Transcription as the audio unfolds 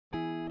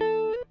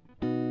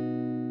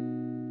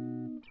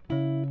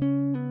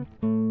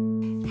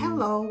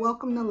Hello,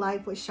 welcome to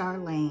Life with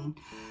Charlene.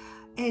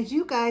 As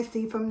you guys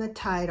see from the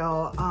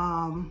title,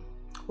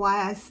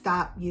 why I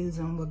stopped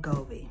using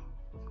Wegovy.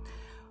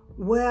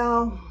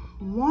 Well,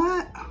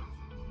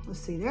 let's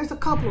see, there's a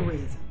couple of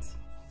reasons.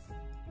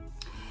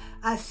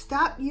 I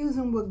stopped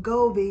using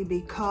Wegovy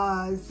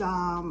because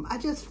I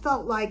just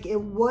felt like it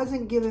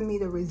wasn't giving me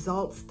the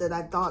results that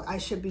I thought I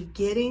should be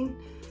getting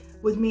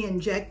with me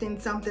injecting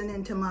something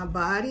into my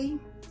body.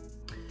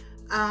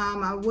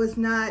 I was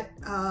not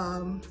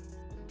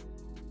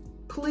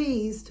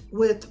pleased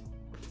with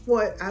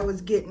what I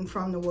was getting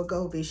from the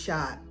Wegovy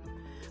shot.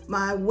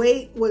 My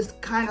weight was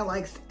kind of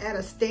like at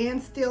a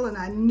standstill, and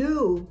I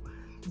knew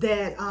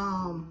that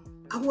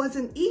I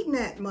wasn't eating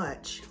that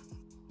much.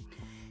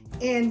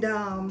 And,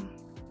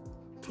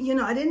 you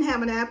know, I didn't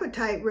have an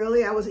appetite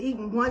really. I was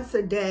eating once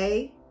a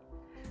day,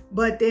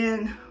 but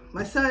then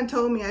my son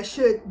told me I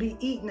should be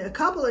eating a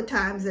couple of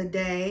times a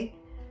day,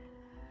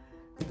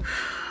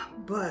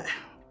 but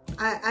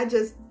I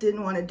just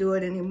didn't want to do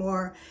it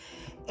anymore.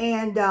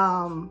 And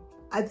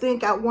I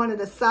think one of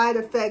the side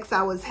effects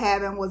I was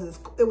having was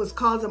it was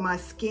causing my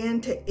skin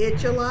to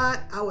itch a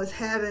lot. I was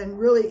having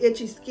really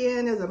itchy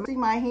skin. As I see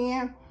my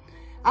hand,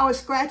 I was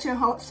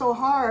scratching so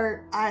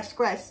hard, I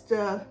scratched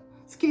the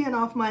skin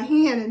off my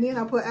hand, and then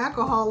I put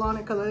alcohol on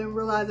it because I didn't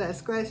realize I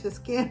scratched the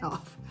skin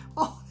off.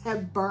 Oh,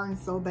 that burned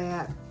so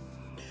bad.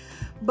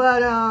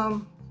 But,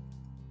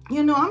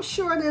 you know, I'm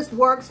sure this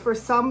works for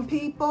some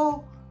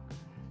people,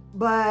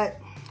 but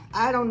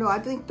I don't know. I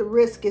think the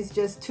risk is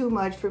just too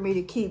much for me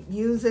to keep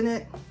using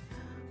it.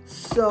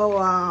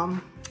 So,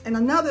 and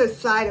another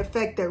side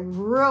effect that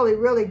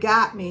really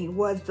got me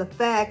was the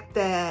fact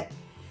that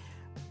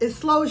it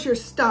slows your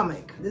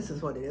stomach. This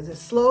is what it is. It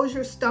slows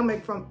your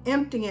stomach from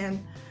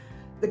emptying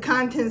the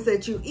contents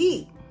that you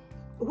eat.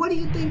 What do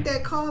you think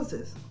that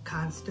causes?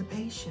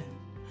 Constipation.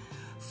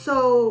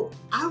 So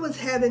I was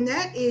having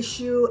that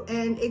issue,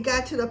 and it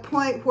got to the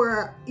point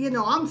where, you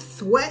know, I'm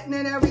sweating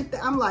and everything.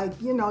 I'm like,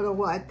 you know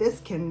what,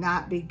 this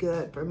cannot be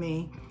good for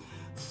me.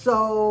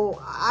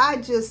 So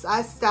I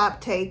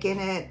stopped taking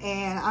it,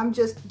 and I'm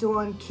just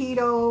doing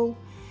keto.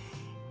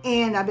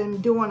 And I've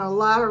been doing a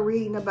lot of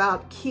reading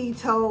about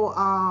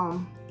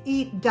keto,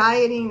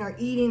 dieting or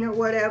eating or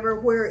whatever,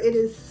 where it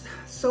is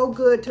so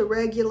good to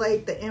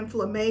regulate the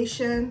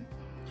inflammation.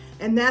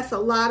 And that's a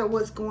lot of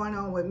what's going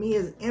on with me,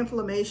 is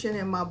inflammation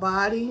in my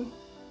body.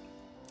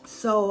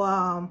 So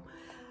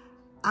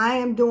I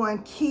am doing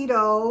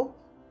keto,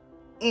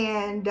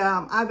 and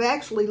I've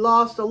actually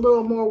lost a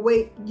little more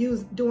weight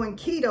doing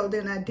keto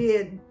than I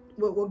did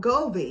with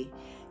Wegovy.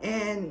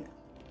 And,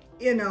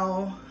 you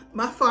know,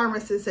 my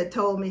pharmacist had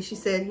told me, she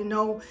said, you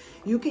know,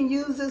 you can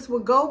use this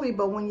Wegovy,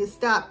 but when you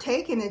stop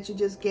taking it, you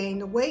just gain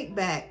the weight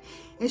back.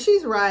 And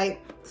she's right.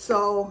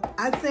 So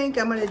I think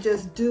I'm going to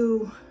just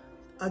do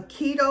a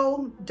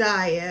keto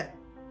diet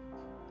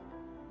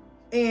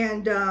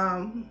and,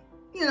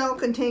 you know,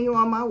 continue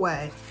on my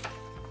way.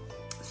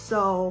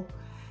 So,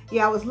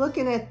 yeah, I was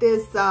looking at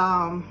this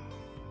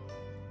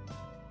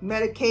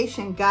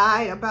medication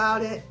guide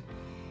about it.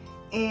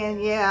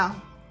 And, yeah,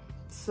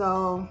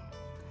 so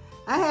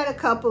I had a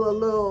couple of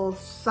little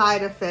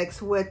side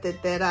effects with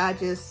it that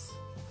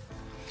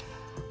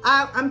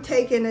I'm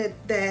taking it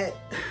that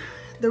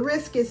the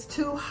risk is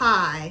too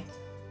high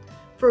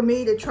for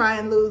me to try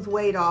and lose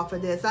weight off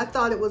of this. I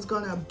thought it was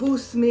gonna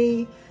boost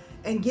me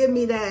and give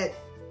me that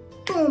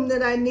boom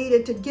that I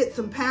needed to get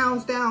some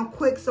pounds down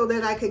quick so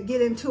that I could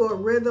get into a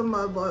rhythm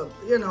of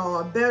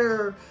a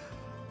better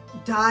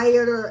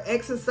diet or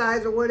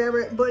exercise or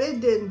whatever, but it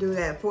didn't do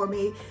that for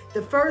me.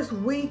 The first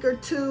week or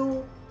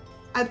two,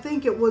 I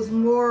think it was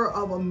more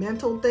of a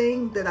mental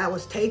thing, that I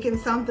was taking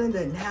something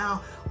that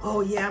now,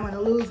 oh yeah, I'm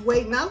gonna lose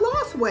weight, and I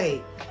lost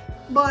weight,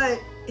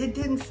 but it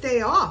didn't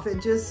stay off.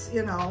 It just,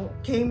 you know,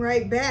 came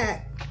right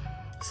back.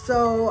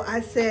 So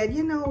I said,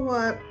 you know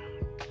what?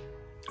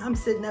 I'm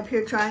sitting up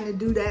here trying to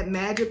do that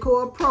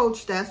magical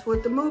approach. That's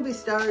what the movie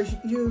stars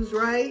use,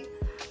 right?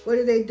 What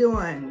are they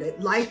doing? The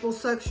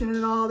liposuction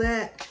and all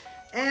that?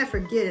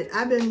 Forget it.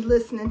 I've been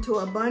listening to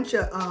a bunch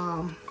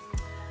of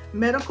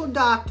medical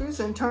doctors,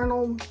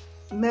 internal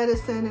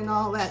medicine and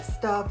all that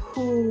stuff,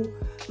 who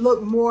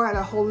look more at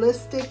a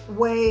holistic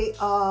way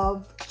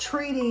of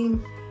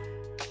treating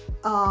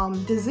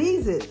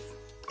diseases.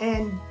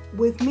 And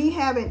with me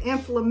having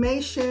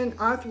inflammation,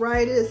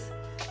 arthritis,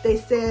 they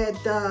said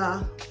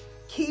the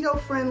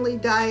keto-friendly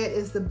diet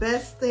is the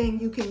best thing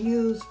you can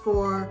use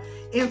for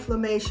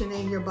inflammation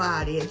in your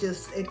body.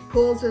 It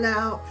pulls it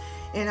out,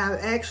 and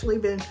I've actually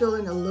been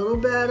feeling a little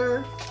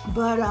better.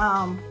 But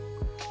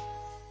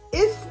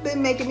it's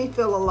been making me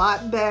feel a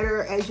lot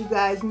better. As you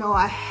guys know,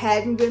 I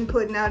hadn't been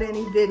putting out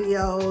any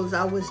videos.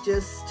 I was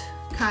just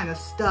kind of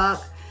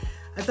stuck.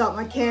 I thought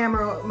my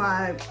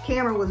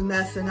camera was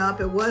messing up.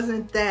 It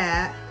wasn't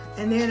that.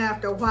 And then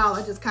after a while,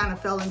 I just kind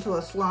of fell into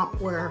a slump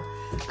where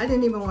I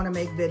didn't even want to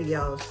make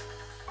videos.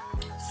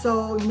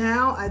 So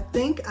now I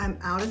think I'm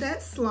out of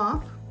that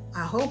slump.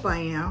 I hope I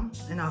am.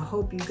 And I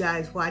hope you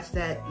guys watched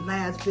that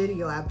last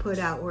video I put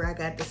out where I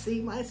got to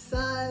see my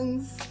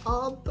sons,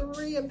 all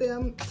three of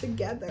them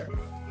together.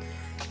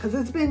 because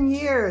it's been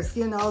years,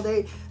 you know,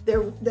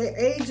 their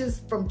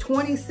ages from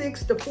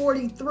 26 to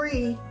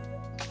 43,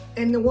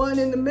 and the one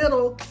in the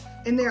middle,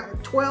 and they're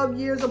 12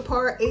 years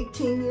apart,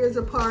 18 years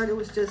apart.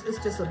 It's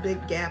just a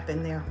big gap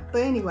in there.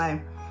 But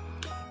anyway,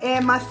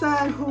 and my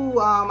son, who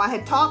I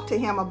had talked to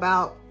him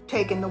about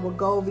taking the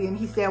Wegovy, and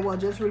he said, well,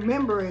 just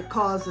remember it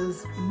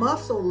causes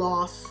muscle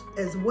loss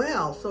as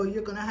well. So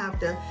you're gonna have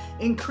to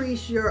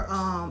increase your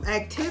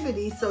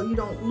activity so you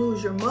don't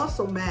lose your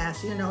muscle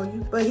mass, you know.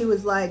 But he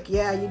was like,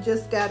 yeah, you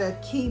just gotta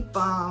keep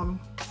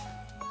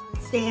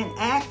staying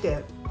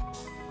active.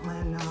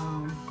 And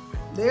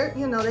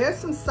there's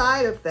some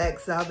side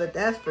effects of it,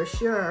 that's for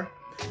sure.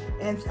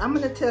 And I'm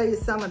gonna tell you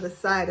some of the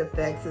side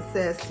effects. It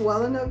says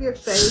swelling of your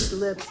face,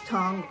 lips,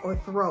 tongue, or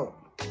throat.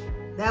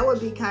 That would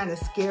be kind of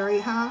scary,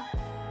 huh?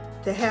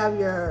 To have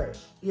your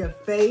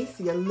face,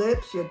 your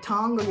lips, your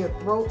tongue, or your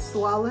throat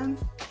swollen.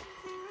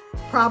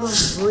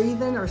 Problems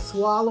breathing or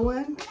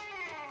swallowing.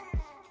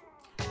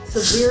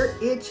 Severe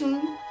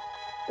itching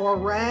or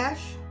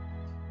rash.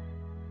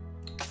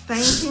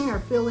 Fainting or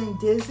feeling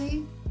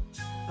dizzy.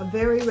 A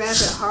very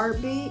rapid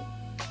heartbeat.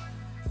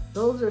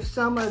 Those are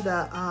some of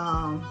the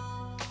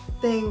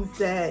things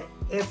that,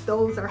 if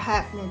those are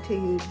happening to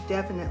you,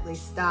 definitely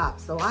stop.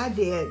 So I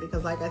did,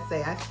 because like I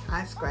say,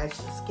 I scratched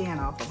the skin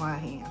off of my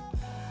hand.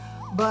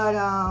 But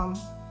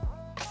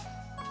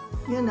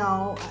you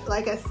know,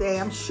 like I say,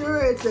 I'm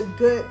sure it's a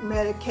good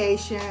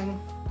medication,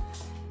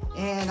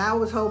 and I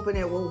was hoping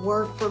it would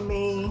work for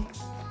me,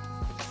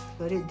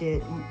 but it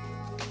didn't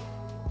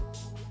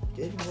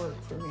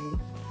work for me.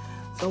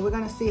 So we're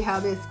gonna see how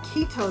this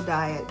keto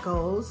diet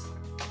goes.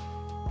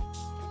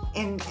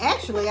 And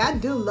actually, I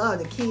do love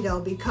the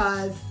keto,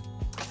 because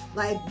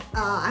like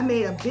I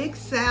made a big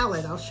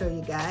salad. I'll show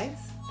you guys.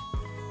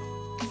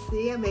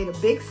 See, I made a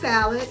big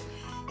salad,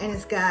 and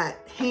it's got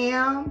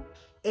ham,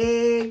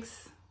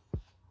 eggs,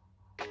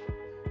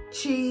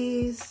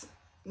 cheese,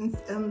 and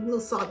a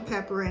little salt and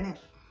pepper in it.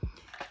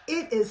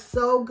 It is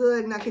so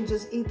good, and I can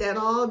just eat that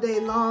all day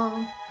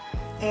long.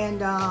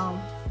 And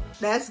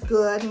that's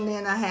good. And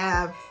then I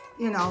have,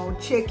 you know,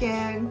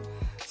 chicken.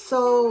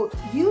 So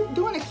you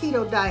doing a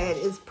keto diet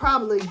is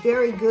probably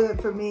very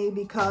good for me,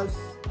 because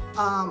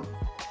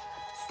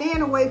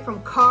staying away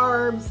from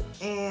carbs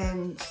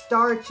and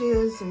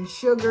starches and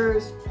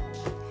sugars,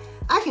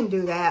 I can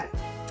do that.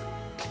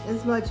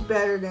 It's much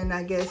better than,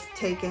 I guess,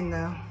 taking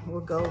the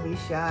Wegovy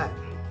shot.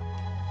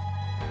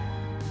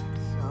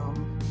 So,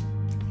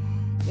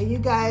 and you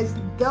guys,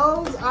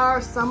 those are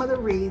some of the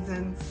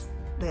reasons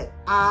that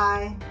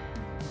I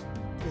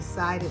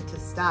decided to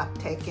stop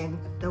taking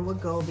the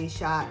Wegovy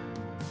shot.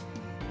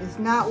 It's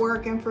not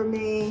working for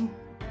me,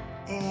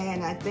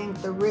 and I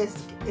think the risk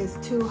is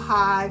too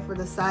high for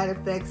the side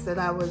effects that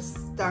I was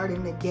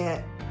starting to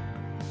get.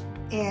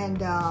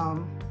 And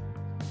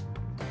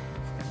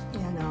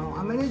you know,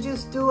 I'm gonna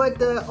just do it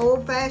the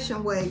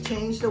old-fashioned way,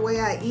 change the way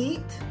I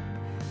eat,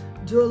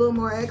 do a little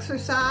more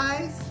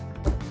exercise,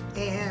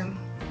 and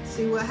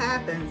see what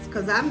happens,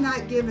 because I'm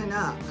not giving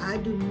up. I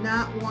do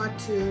not want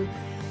to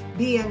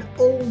be an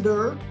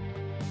older,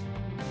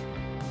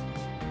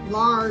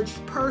 large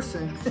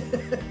person.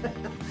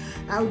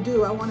 I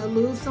want to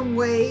lose some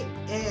weight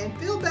and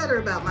feel better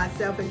about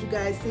myself. As you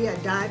guys see, I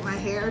dyed my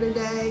hair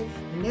today.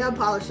 The nail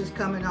polish is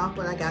coming off,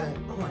 but I gotta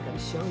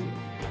show you.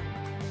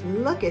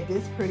 Look at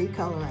this pretty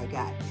color I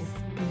got. It's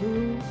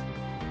blue,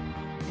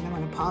 and I'm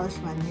gonna polish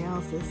my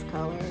nails this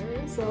color.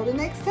 So the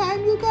next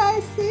time you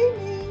guys see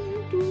me,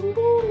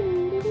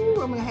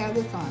 I'm gonna have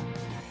this on.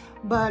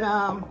 But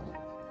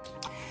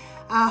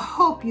I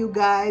hope you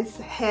guys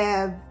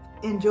have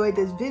enjoyed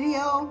this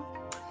video,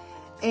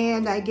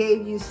 and I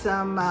gave you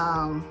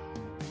some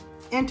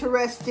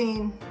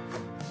interesting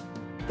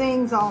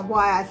things on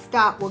why I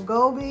stopped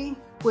Wegovy,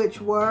 which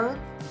were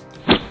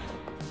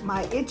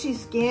my itchy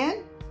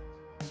skin,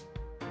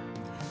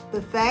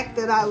 the fact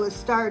that I was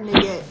starting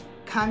to get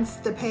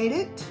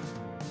constipated,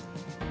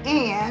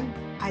 and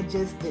I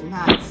just did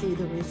not see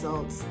the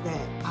results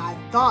that I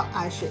thought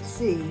I should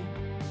see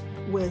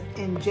with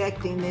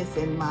injecting this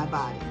in my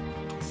body.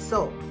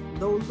 So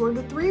those were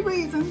the 3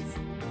 reasons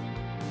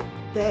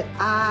that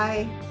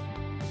I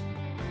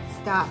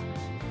stopped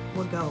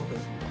Wegovy.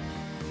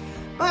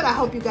 But I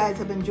hope you guys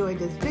have enjoyed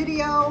this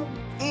video,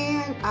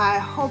 and I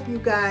hope you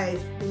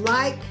guys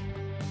like,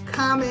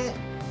 comment,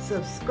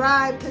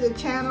 subscribe to the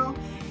channel.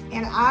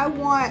 And I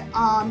want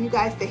you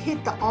guys to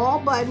hit the all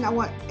button. I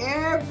want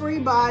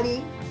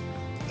everybody,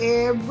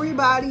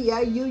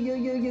 yeah,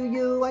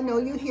 you, I know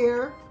you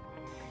here,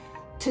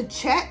 to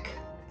check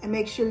and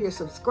make sure you're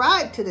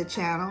subscribed to the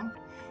channel,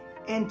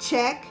 and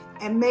check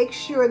and make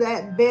sure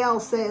that bell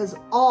says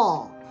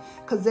all,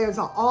 because there's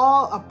an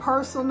all, a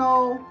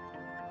personal,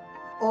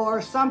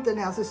 or something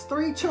else. It's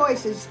 3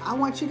 choices. I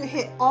want you to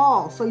hit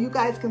all so you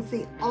guys can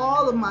see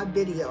all of my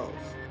videos.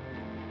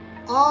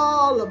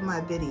 All of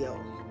my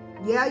videos.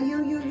 Yeah,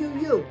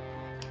 you.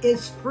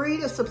 It's free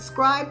to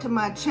subscribe to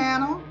my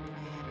channel,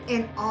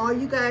 and all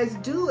you guys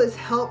do is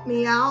help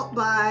me out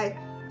by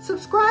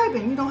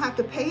subscribing. You don't have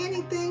to pay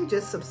anything.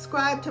 Just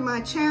subscribe to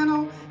my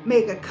channel,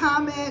 make a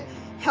comment,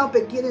 help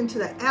it get into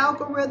the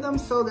algorithm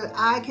so that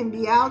I can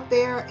be out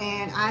there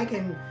and I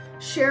can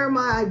share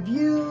my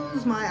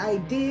views, my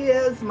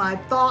ideas, my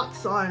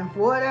thoughts on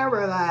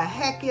whatever the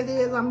heck it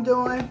is I'm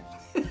doing.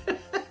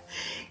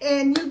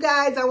 And you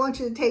guys, I want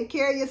you to take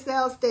care of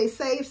yourselves, stay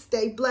safe,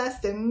 stay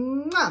blessed,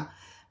 and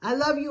I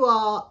love you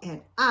all,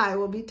 and I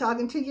will be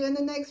talking to you in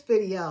the next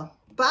video.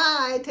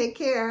 Bye. Take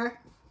care.